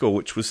High School,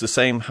 which was the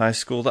same high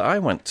school that I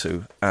went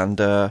to, and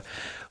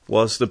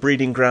was the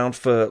breeding ground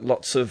for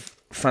lots of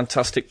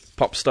fantastic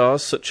pop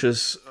stars, such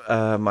as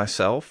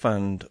myself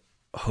and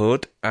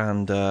Hood,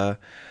 and a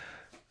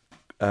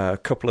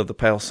couple of the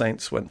Pale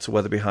Saints went to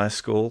Wetherby High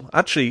School.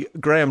 Actually,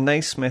 Graham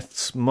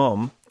Naismith's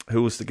mum,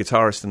 who was the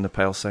guitarist in the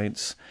Pale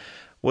Saints,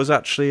 was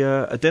actually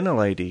a dinner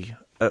lady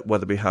at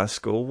Wetherby High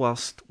School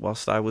whilst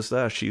I was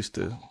there. She used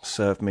to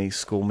serve me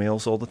school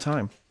meals all the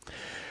time.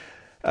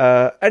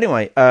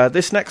 Anyway,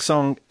 this next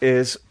song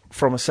is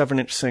from a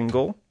 7-inch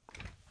single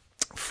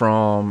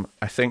from,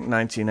 I think,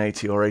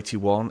 1980 or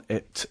 81.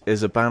 It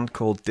is a band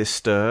called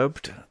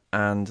Disturbed,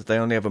 and they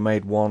only ever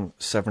made one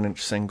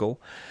 7-inch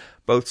single.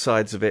 Both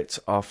sides of it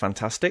are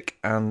fantastic,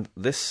 and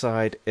this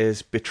side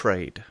is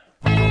Betrayed.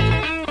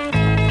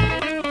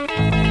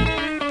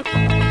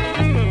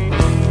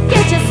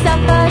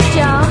 Yourself a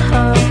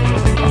job.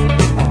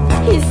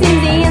 It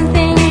seems the end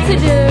thing to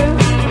do.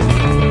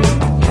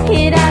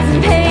 It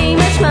doesn't pay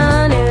much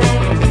money.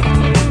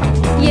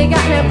 You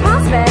got no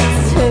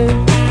prospects too.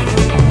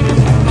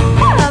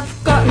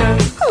 I've got no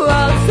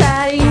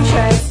outside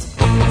interest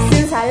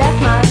since I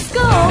left my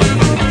school.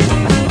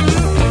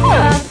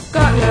 I've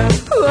got no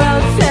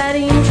outside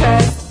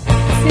interest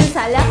since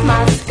I left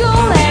my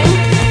schooling.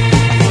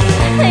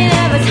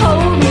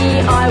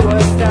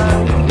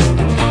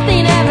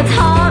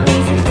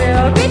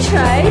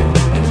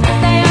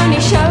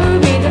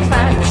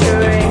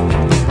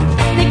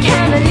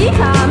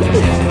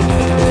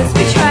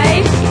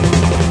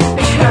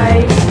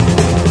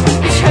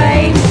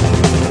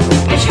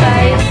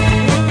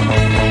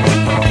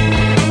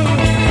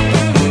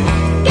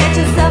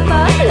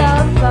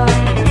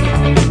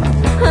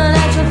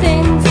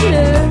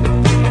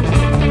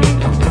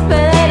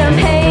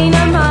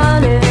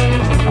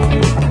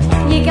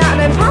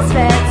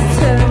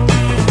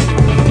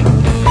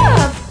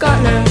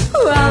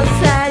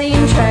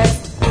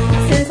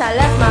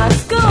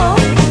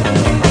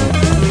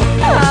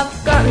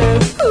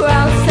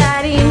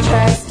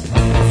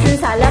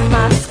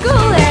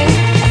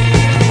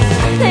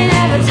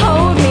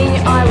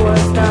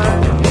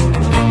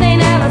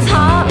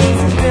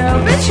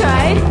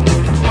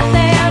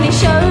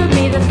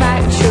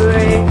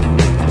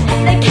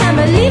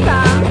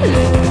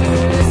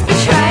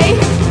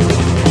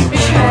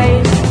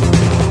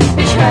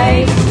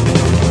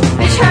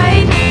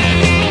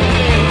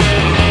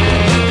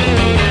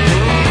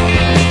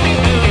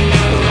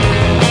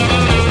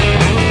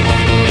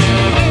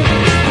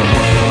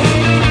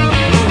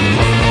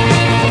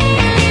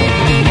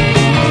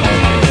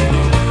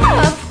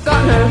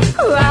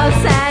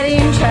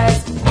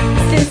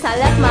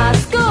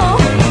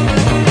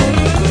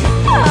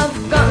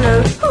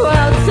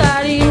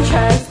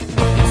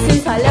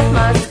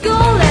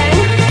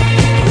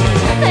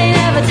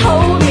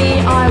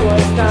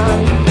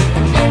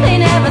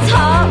 never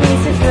taught me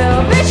to feel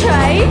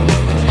betrayed.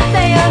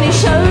 They only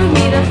showed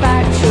me the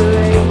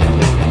factory.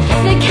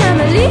 They can't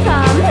believe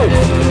I'm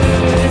loose.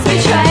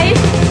 Betrayed,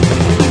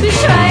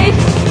 betrayed,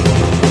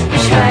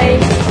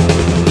 betrayed,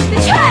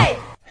 betrayed.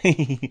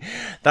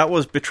 That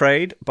was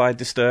Betrayed by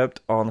Disturbed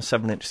on a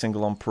 7-inch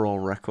single on Parole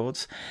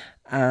Records.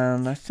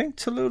 And I think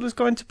Tallulah's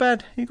going to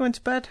bed. Are you going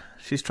to bed?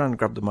 She's trying to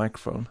grab the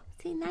microphone.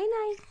 Say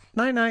night-night.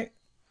 Night-night.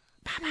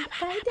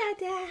 Bye,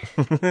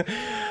 Dada.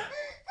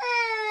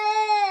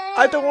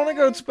 I don't want to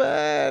go to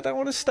bed. I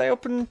want to stay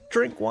up and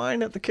drink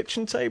wine at the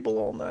kitchen table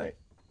all night.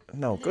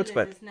 No, go to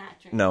bed.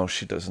 No,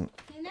 she doesn't.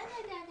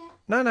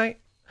 Night-night.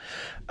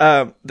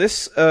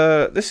 This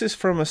is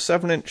from a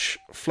 7-inch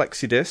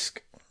flexi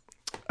disc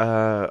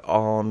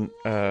on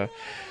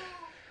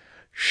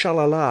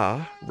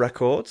Shalala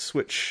Records,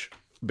 which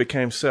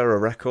became Sarah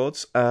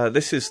Records.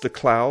 This is The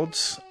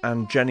Clouds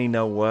and Jenny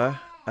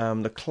Nowhere.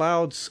 The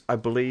Clouds, I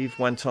believe,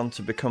 went on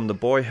to become the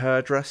Boy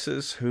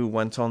Hairdressers, who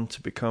went on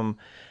to become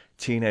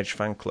Teenage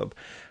Fan Club.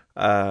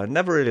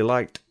 Never really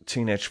liked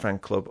Teenage Fan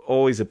Club.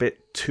 Always a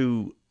bit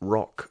too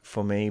rock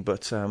for me,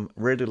 but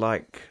really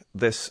like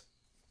this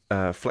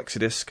flexi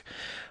disc.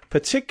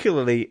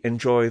 Particularly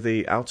enjoy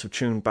the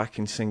out-of-tune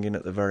backing singing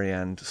at the very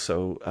end,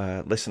 so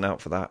listen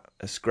out for that.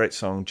 It's a great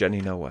song, Jenny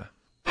Nowhere.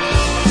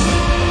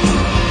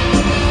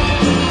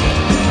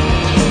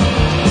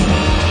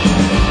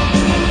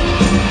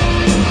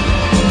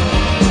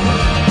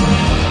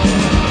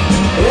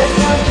 It's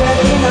not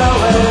Jenny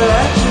Nowhere,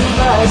 and she's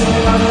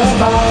rising on her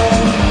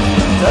vine.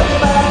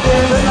 Talking about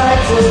different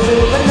nights to do,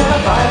 but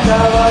never find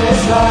out what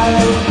it's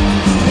like.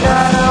 You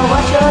don't know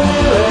what you're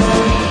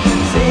doing.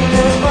 Seen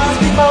this once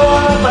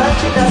before, but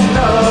she doesn't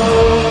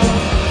know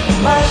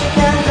why she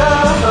can't go.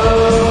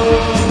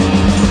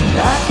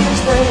 I can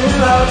stay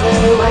here all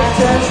day,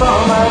 waiting for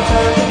my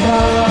turn to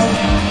come.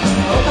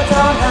 Hope I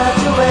don't have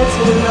to wait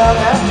too long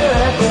after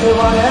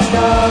everyone has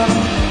gone.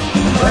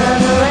 When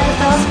the rain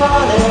starts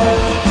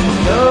falling,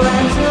 go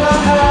into the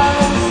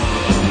house.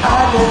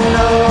 I didn't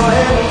know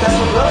every time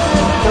she closes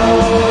the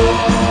door,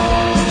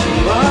 she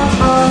wants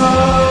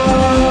more.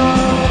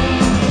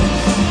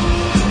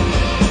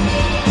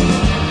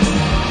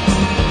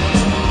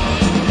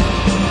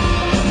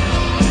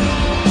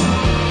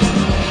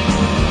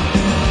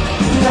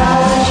 Now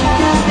that she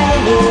can feel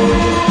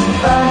it,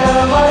 find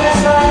out what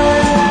it's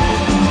like.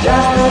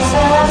 Just the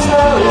same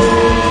story,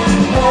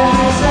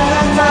 every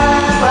single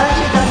time, but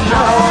she doesn't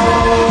know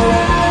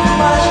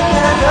why she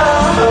can't go.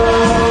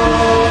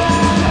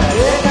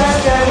 Here comes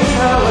Jenny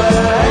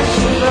Nowhere, and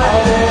she's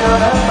riding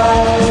on a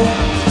bike.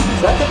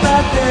 Stuck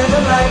about in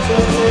the lights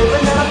of it,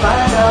 but never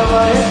find out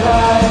what it's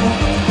like.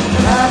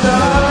 And I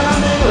don't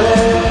wanna do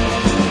it,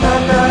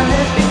 I've done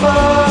this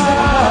before.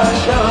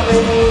 Show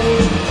me,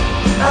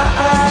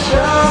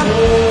 show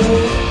me,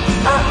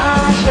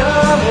 show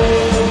me.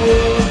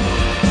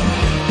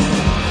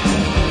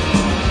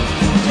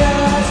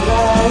 Just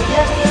like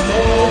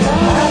yesterday,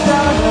 I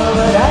don't know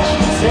what I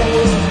should say.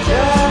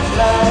 Just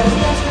like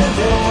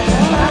yesterday,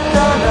 I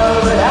don't know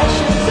what I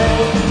should say.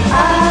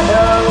 I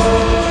know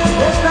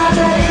it's not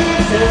that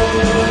easy.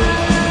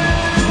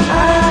 I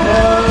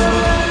know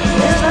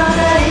it's not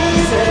that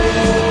easy.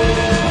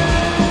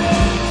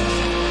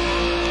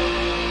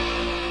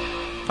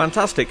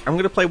 Fantastic. I'm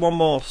going to play one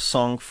more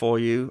song for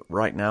you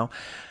right now.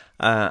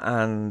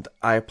 And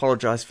I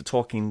apologise for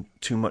talking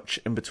too much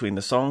in between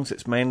the songs.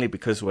 It's mainly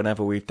because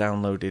whenever we've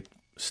downloaded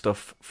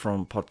stuff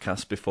from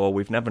podcasts before,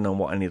 we've never known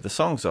what any of the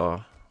songs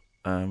are,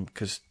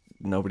 because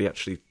nobody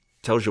actually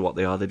tells you what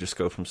they are. They just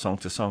go from song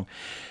to song.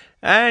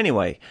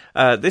 Anyway,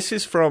 this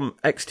is from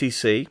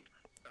XTC,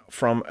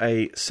 from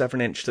a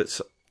 7-inch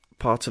that's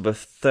part of a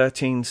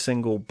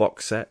 13-single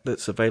box set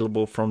that's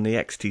available from the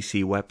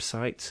XTC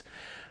website.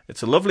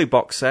 It's a lovely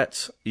box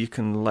set. You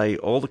can lay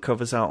all the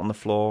covers out on the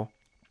floor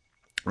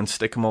and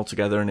stick them all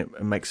together, and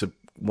it makes a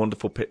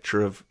wonderful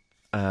picture of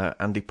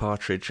Andy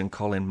Partridge and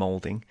Colin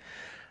Moulding.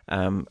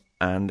 And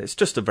it's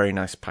just a very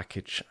nice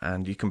package,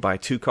 and you can buy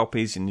 2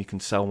 copies and you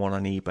can sell one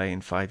on eBay in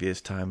 5 years'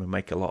 time and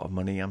make a lot of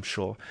money, I'm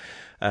sure.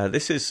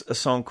 This is a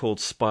song called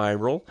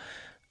Spiral,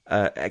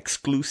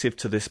 exclusive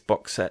to this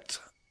box set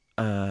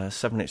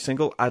 7-inch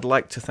single. I'd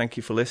like to thank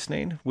you for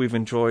listening. We've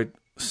enjoyed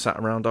sat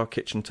around our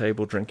kitchen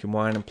table drinking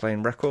wine and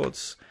playing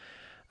records.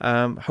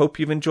 Hope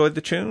you've enjoyed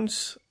the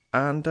tunes,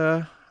 and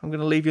I'm going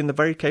to leave you in the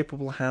very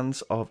capable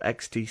hands of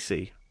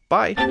XTC.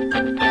 Bye. Spirals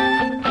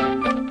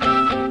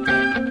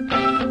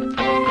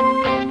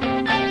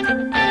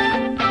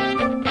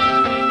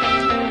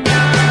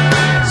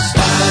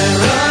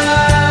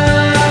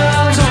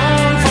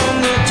on from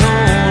the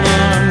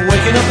dawn,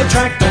 waking up the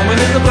track, going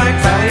in the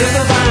black.